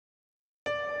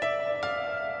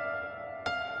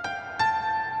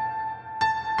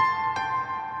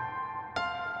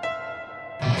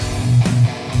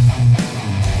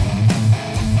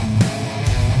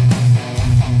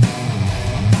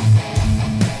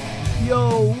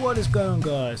What is going on,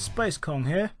 guys? SpaceKong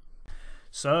here.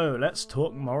 So let's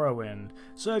talk Morrowind.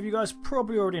 So if you guys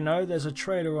probably already know, there's a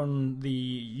trailer on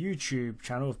the YouTube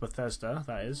channel of Bethesda,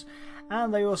 that is,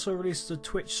 and they also released a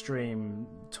Twitch stream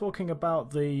talking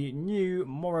about the new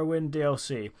Morrowind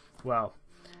DLC. Well,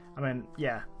 I mean,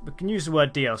 yeah, we can use the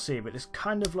word DLC, but it's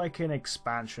kind of like an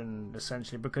expansion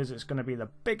essentially, because it's going to be the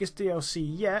biggest DLC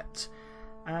yet.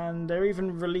 And they're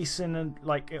even releasing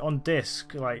like on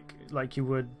disc, like you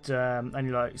would, and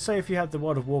you like say if you had the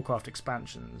World of Warcraft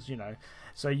expansions, you know.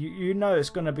 So you know it's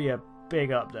going to be a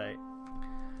big update,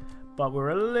 but we're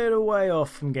a little way off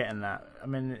from getting that. I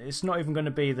mean, it's not even going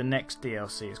to be the next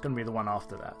DLC; it's going to be the one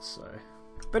after that. So,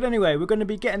 but anyway, we're going to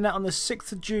be getting that on the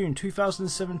 6th of June,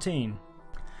 2017.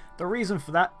 The reason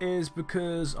for that is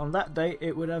because on that date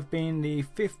it would have been the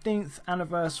 15th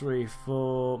anniversary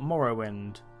for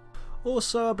Morrowind.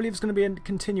 Also, I believe it's going to be a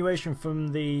continuation from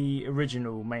the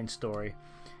original main story,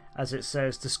 as it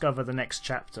says discover the next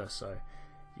chapter, so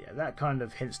yeah, that kind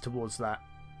of hints towards that.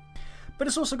 But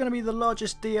it's also going to be the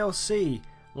largest DLC,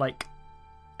 like,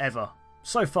 ever.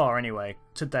 So far anyway,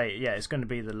 to date, yeah, it's going to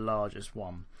be the largest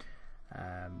one.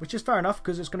 Which is fair enough,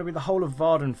 because it's going to be the whole of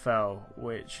Warden,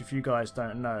 which, if you guys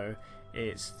don't know,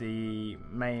 it's the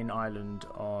main island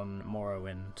on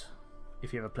Morrowind.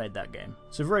 If you ever played that game.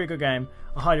 It's a very good game.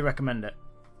 I highly recommend it.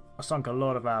 I sunk a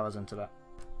lot of hours into that.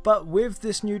 But with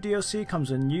this new DLC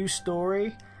comes a new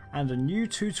story and a new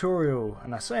tutorial.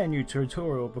 And I say a new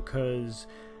tutorial because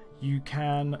you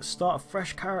can start a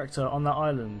fresh character on that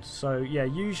island. So yeah,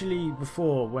 usually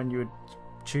before, when you would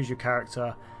choose your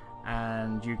character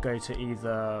and you go to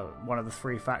either one of the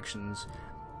 3 factions,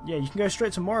 yeah, you can go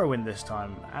straight to Morrowind this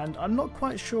time. And I'm not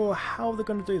quite sure how they're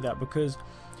going to do that, because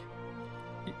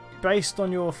based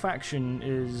on your faction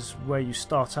is where you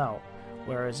start out,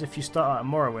 whereas if you start out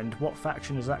at Morrowind, what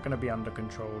faction is that going to be under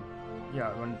control?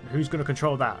 Yeah, and who's going to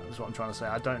control that is what I'm trying to say.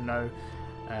 I don't know.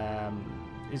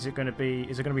 Is it going to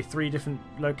be 3 different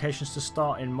locations to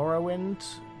start in Morrowind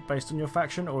based on your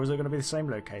faction, or is it going to be the same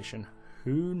location?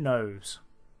 Who knows?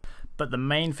 But the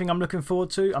main thing I'm looking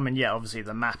forward to, I mean, yeah, obviously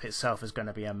the map itself is going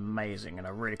to be amazing, and I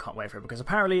really can't wait for it, because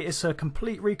apparently it's a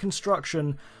complete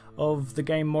reconstruction of the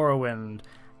game Morrowind.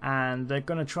 And they're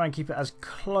going to try and keep it as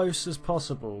close as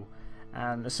possible.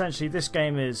 And essentially this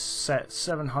game is set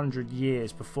 700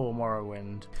 years before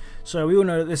Morrowind. So we all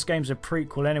know that this game's a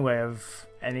prequel anyway of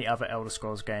any other Elder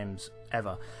Scrolls games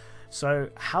ever. So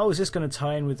how is this going to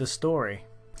tie in with the story?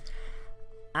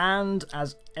 And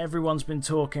as everyone's been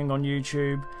talking on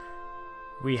YouTube,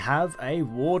 we have a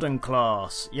Warden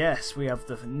class. Yes, we have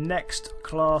the next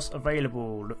class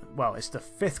available. Well, it's the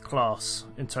 5th class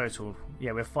in total.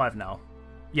 Yeah, we're 5 now.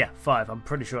 Yeah, 5. I'm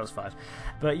pretty sure it's 5.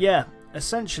 But yeah,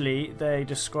 essentially they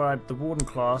described the Warden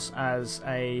class as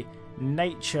a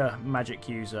nature magic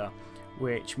user,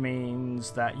 which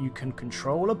means that you can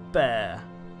control a bear.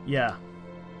 Yeah,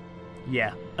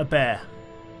 a bear.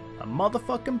 A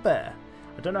motherfucking bear.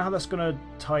 I don't know how that's going to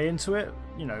tie into it,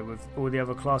 you know, with all the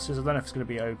other classes. I don't know if it's going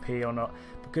to be OP or not,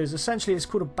 because essentially it's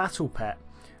called a battle pet.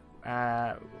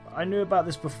 I knew about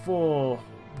this before,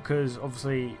 because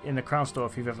obviously in the Crown Store,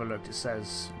 if you've ever looked, it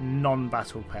says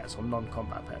non-battle pets or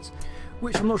non-combat pets,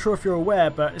 which I'm not sure if you're aware,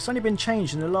 but it's only been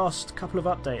changed in the last couple of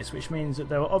updates, which means that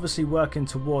they were obviously working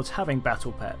towards having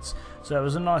battle pets. So it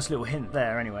was a nice little hint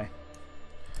there anyway.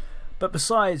 But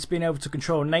besides being able to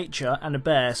control nature and a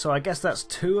bear, so I guess that's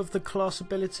 2 of the class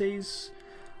abilities.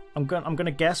 I'm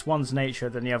gonna guess one's nature,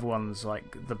 then the other one's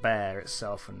like the bear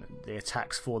itself and the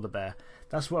attacks for the bear.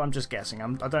 That's what I'm just guessing.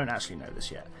 I don't actually know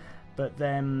this yet. But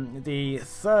then the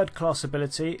 3rd class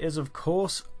ability is, of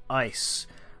course, ice.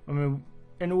 I mean,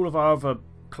 in all of our other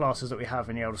classes that we have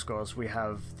in the Elder Scrolls, we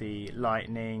have the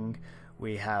lightning,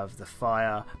 we have the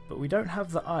fire, but we don't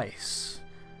have the ice.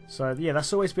 So yeah,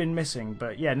 that's always been missing,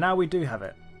 but yeah, now we do have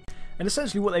it. And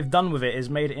essentially what they've done with it is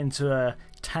made it into a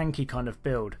tanky kind of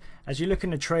build. As you look in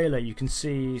the trailer, you can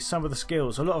see some of the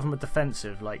skills. A lot of them are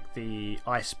defensive, like the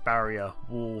ice barrier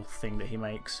wall thing that he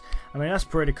makes. I mean, that's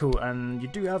pretty cool. And you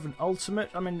do have an ultimate.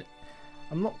 I mean,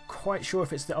 I'm not quite sure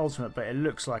if it's the ultimate, but it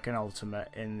looks like an ultimate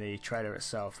in the trailer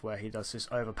itself, where he does this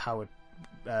overpowered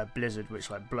blizzard which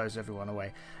like blows everyone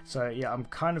away. So yeah, I'm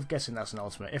kind of guessing that's an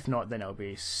ultimate. If not, then it'll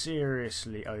be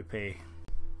seriously OP.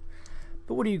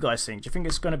 But what do you guys think? Do you think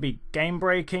it's going to be game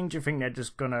breaking? Do you think they're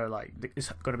just going to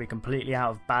it's going to be completely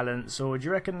out of balance, or do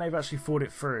you reckon they've actually thought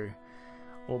it through?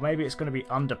 Or maybe it's going to be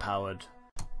underpowered.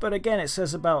 But again, it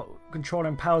says about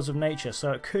controlling powers of nature,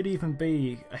 so it could even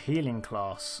be a healing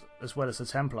class as well as the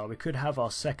Templar. We could have our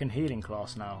 2nd healing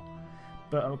class now.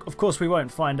 But of course we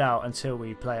won't find out until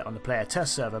we play it on the player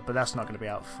test server, but that's not going to be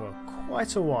out for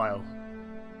quite a while.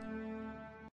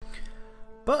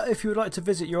 But if you would like to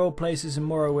visit your old places in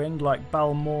Morrowind like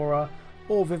Balmora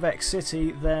or Vivec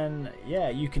City, then yeah,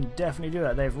 you can definitely do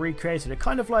that. They've recreated it,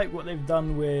 kind of like what they've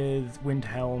done with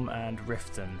Windhelm and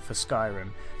Riften for Skyrim.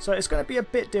 So it's going to be a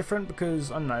bit different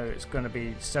because, I don't know, it's going to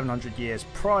be 700 years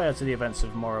prior to the events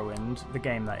of Morrowind, the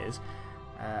game that is.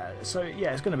 So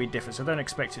yeah, it's going to be different, so don't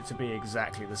expect it to be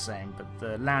exactly the same, but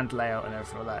the land layout and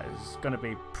everything like that is going to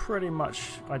be pretty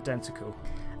much identical.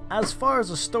 As far as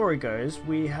the story goes,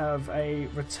 we have a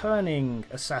returning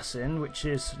assassin, which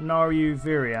is Naru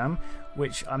Viriam,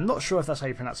 which I'm not sure if that's how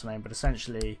you pronounce her name, but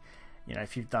essentially, you know,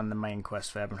 if you've done the main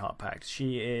quest for Ebonheart Pact,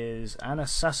 she is an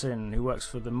assassin who works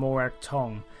for the Morag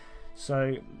Tong.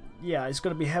 So yeah, it's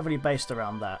going to be heavily based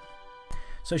around that.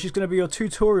 So she's going to be your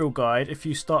tutorial guide if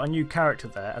you start a new character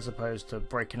there, as opposed to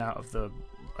breaking out of the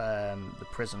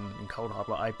prison in Cold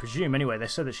Harbour. I presume, anyway, they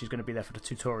said that she's going to be there for the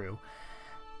tutorial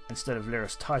instead of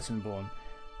Lyris Titanborn.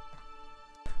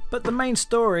 But the main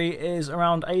story is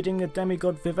around aiding the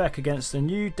demigod Vivec against a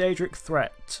new Daedric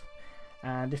threat.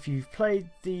 And if you've played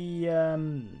the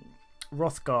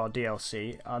Hrothgar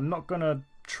DLC, I'm not going to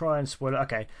try and spoil it.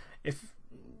 Okay,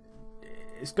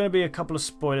 it's going to be a couple of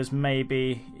spoilers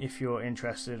maybe if you're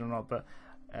interested or not, but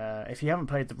if you haven't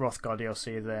played the Hrothgar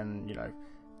DLC, then, you know,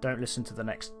 don't listen to the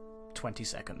next 20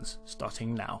 seconds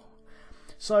starting now.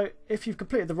 So if you've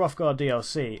completed the Hrothgar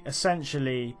DLC,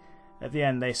 essentially at the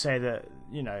end they say that,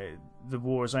 you know, the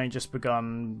war has only just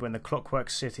begun when the Clockwork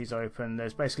City's open.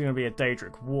 There's basically going to be a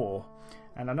Daedric war,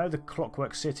 and I know the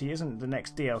Clockwork City isn't the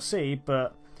next DLC,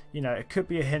 but you know, it could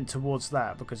be a hint towards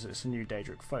that because it's a new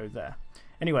Daedric foe there.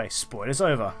 Anyway, spoilers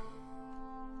over.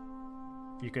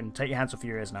 You can take your hands off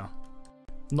your ears now.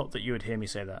 Not that you would hear me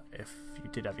say that if you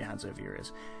did have your hands over your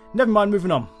ears. Never mind, moving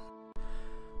on.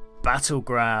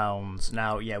 Battlegrounds.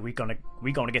 Now, yeah, we're gonna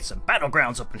get some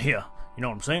battlegrounds up in here. You know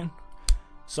what I'm saying?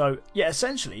 So, yeah,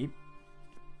 essentially,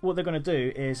 what they're going to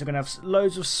do is they're going to have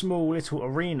loads of small little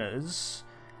arenas.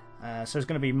 So there's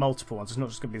going to be multiple ones. It's not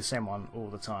just going to be the same one all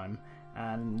the time.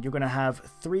 And you're going to have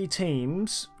 3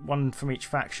 teams, one from each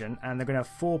faction, and they're going to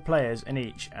have 4 players in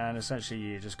each, and essentially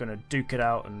you're just going to duke it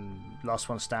out and last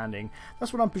one standing.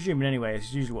 That's what I'm presuming anyway.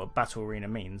 It's usually what a battle arena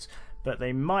means, but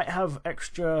they might have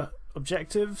extra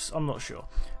objectives, I'm not sure.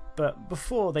 But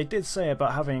before, they did say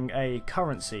about having a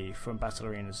currency from battle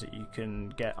arenas, that you can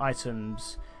get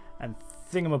items and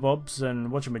thingamabobs and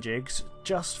whatchamajigs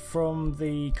just from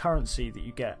the currency that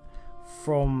you get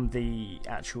from the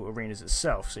actual arenas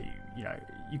itself. So you know,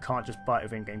 you can't just buy it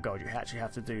with in-game gold. You actually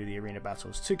have to do the arena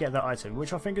battles to get that item,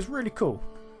 which I think is really cool.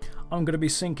 I'm going to be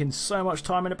sinking so much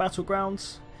time in the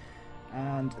battlegrounds.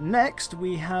 And next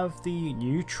we have the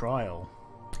new trial.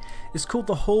 It's called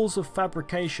the Halls of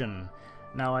Fabrication.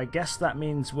 Now I guess that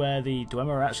means where the Dwemer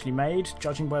are actually made,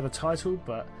 judging by the title,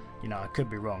 but you know, I could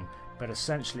be wrong. But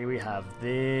essentially we have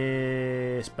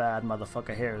this bad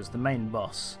motherfucker here as the main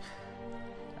boss.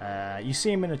 You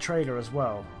see him in the trailer as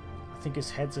well. I think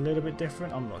his head's a little bit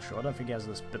different, I'm not sure. I don't think he has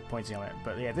the pointy on it.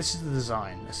 But yeah, this is the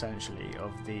design, essentially,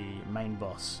 of the main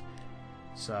boss.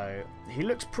 So, he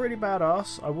looks pretty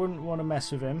badass. I wouldn't want to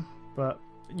mess with him. But,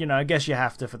 you know, I guess you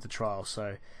have to for the trial.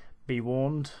 So, be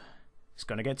warned, it's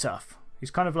going to get tough.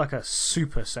 He's kind of like a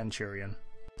super centurion.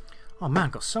 Oh man,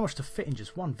 got so much to fit in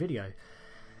just one video.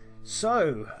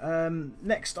 So,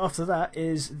 next after that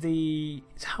is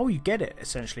it's how you get it,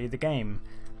 essentially, the game.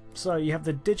 So you have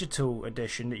the digital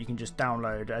edition that you can just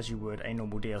download as you would a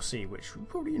normal DLC, which will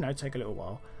probably, you know, take a little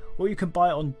while. Or you can buy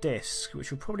it on disc,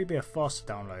 which will probably be a faster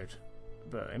download,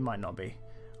 but it might not be.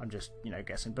 I'm just, you know,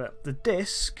 guessing. But the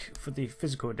disc for the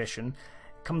physical edition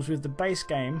comes with the base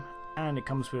game, and it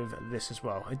comes with this as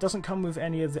well. It doesn't come with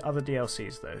any of the other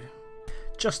DLCs though,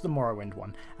 just the Morrowind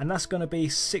one, and that's going to be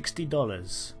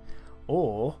 $60.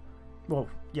 Or, well,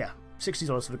 yeah,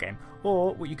 $60 for the game.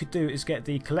 Or what you could do is get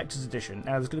the collector's edition.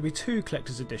 Now there's going to be 2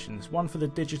 collector's editions, one for the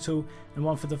digital and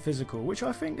one for the physical, which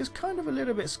I think is kind of a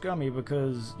little bit scummy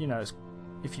because, you know,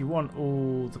 if you want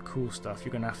all the cool stuff,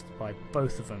 you're going to have to buy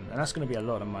both of them, and that's going to be a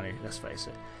lot of money, let's face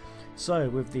it. So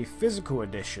with the physical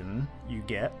edition, you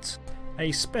get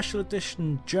a special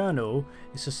edition journal.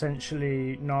 It's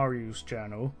essentially Naru's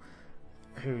journal,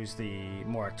 who's the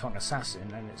Morag Tong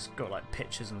assassin, and it's got like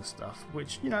pictures and stuff,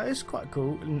 which, you know, is quite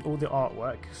cool, and all the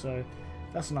artwork, so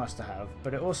that's nice to have.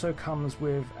 But it also comes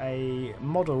with a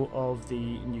model of the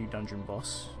new dungeon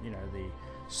boss, you know, the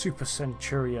Super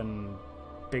Centurion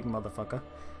big motherfucker.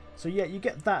 So yeah, you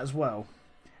get that as well,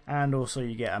 and also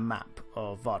you get a map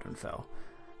of Vardenfell.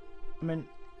 I mean,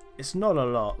 it's not a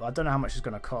lot. I don't know how much it's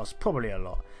going to cost, probably a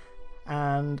lot.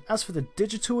 And as for the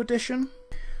digital edition,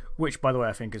 which by the way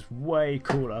I think is way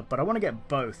cooler, but I want to get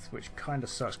both, which kind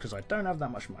of sucks because I don't have that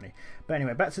much money. But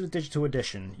anyway, back to the digital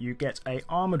edition. You get a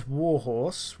armoured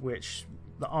warhorse, which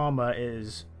the armour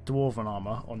is dwarven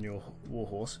armour on your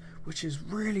warhorse, which is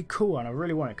really cool, and I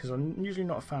really want it because I'm usually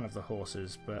not a fan of the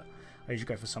horses, but I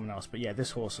usually go for someone else. But yeah, this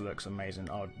horse looks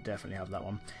amazing. I'll definitely have that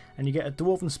one. And you get a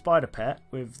dwarven spider pet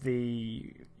with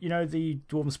the, you know, the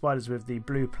dwarven spiders with the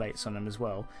blue plates on them as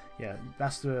well. Yeah,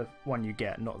 that's the one you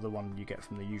get, not the one you get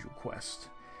from the usual quest.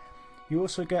 You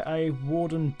also get a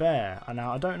Warden bear, and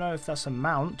now I don't know if that's a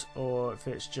mount or if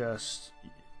it's just,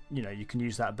 you know, you can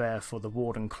use that bear for the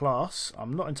Warden class.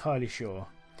 I'm not entirely sure.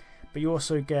 But you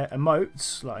also get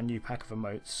emotes, like a new pack of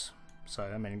emotes. So,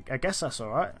 I mean, I guess that's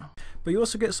alright. But you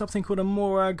also get something called a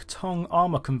Morag Tong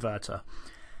Armour Converter.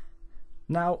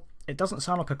 Now, it doesn't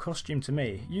sound like a costume to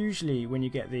me. Usually when you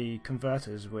get the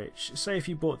converters, which, say if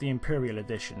you bought the Imperial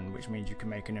Edition, which means you can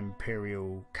make an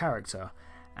Imperial character,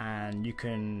 and you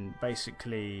can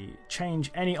basically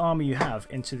change any armour you have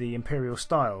into the Imperial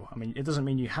style. I mean, it doesn't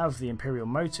mean you have the Imperial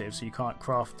motive, so you can't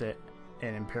craft it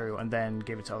in Imperial and then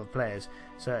give it to other players.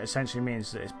 So it essentially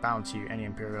means that it's bound to you, any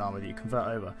Imperial armour that you convert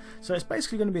over. So it's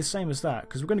basically going to be the same as that,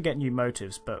 because we're going to get new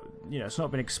motives, but you know, it's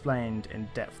not been explained in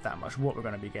depth that much what we're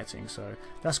going to be getting, so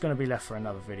that's going to be left for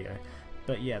another video.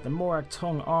 But yeah, the Morag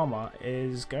Tong armour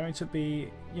is going to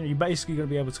be, you know, you're basically going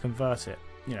to be able to convert it,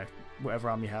 you know, whatever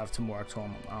armour you have to Morag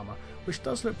Tong armour, which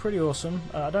does look pretty awesome.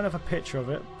 I don't have a picture of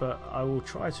it, but I will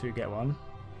try to get one.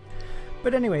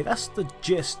 But anyway, that's the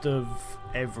gist of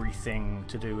everything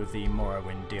to do with the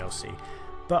Morrowind DLC.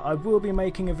 But I will be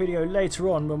making a video later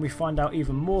on when we find out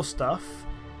even more stuff,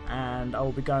 and I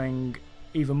will be going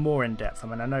even more in depth. I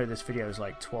mean, I know this video is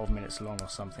like 12 minutes long or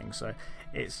something, so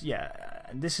it's, yeah,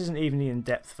 this isn't even the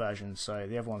in-depth version, so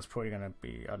the other one's probably going to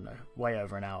be, I don't know, way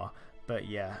over an hour. But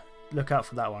yeah, look out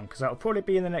for that one, because that will probably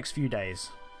be in the next few days.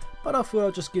 But I thought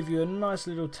I'll just give you a nice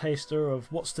little taster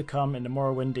of what's to come in the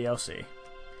Morrowind DLC.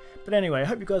 But anyway, I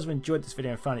hope you guys have enjoyed this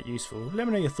video and found it useful. Let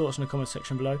me know your thoughts in the comment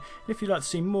section below. And if you'd like to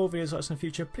see more videos like this in the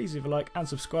future, please leave a like and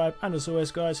subscribe. And as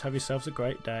always guys, have yourselves a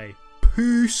great day.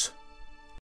 Peace!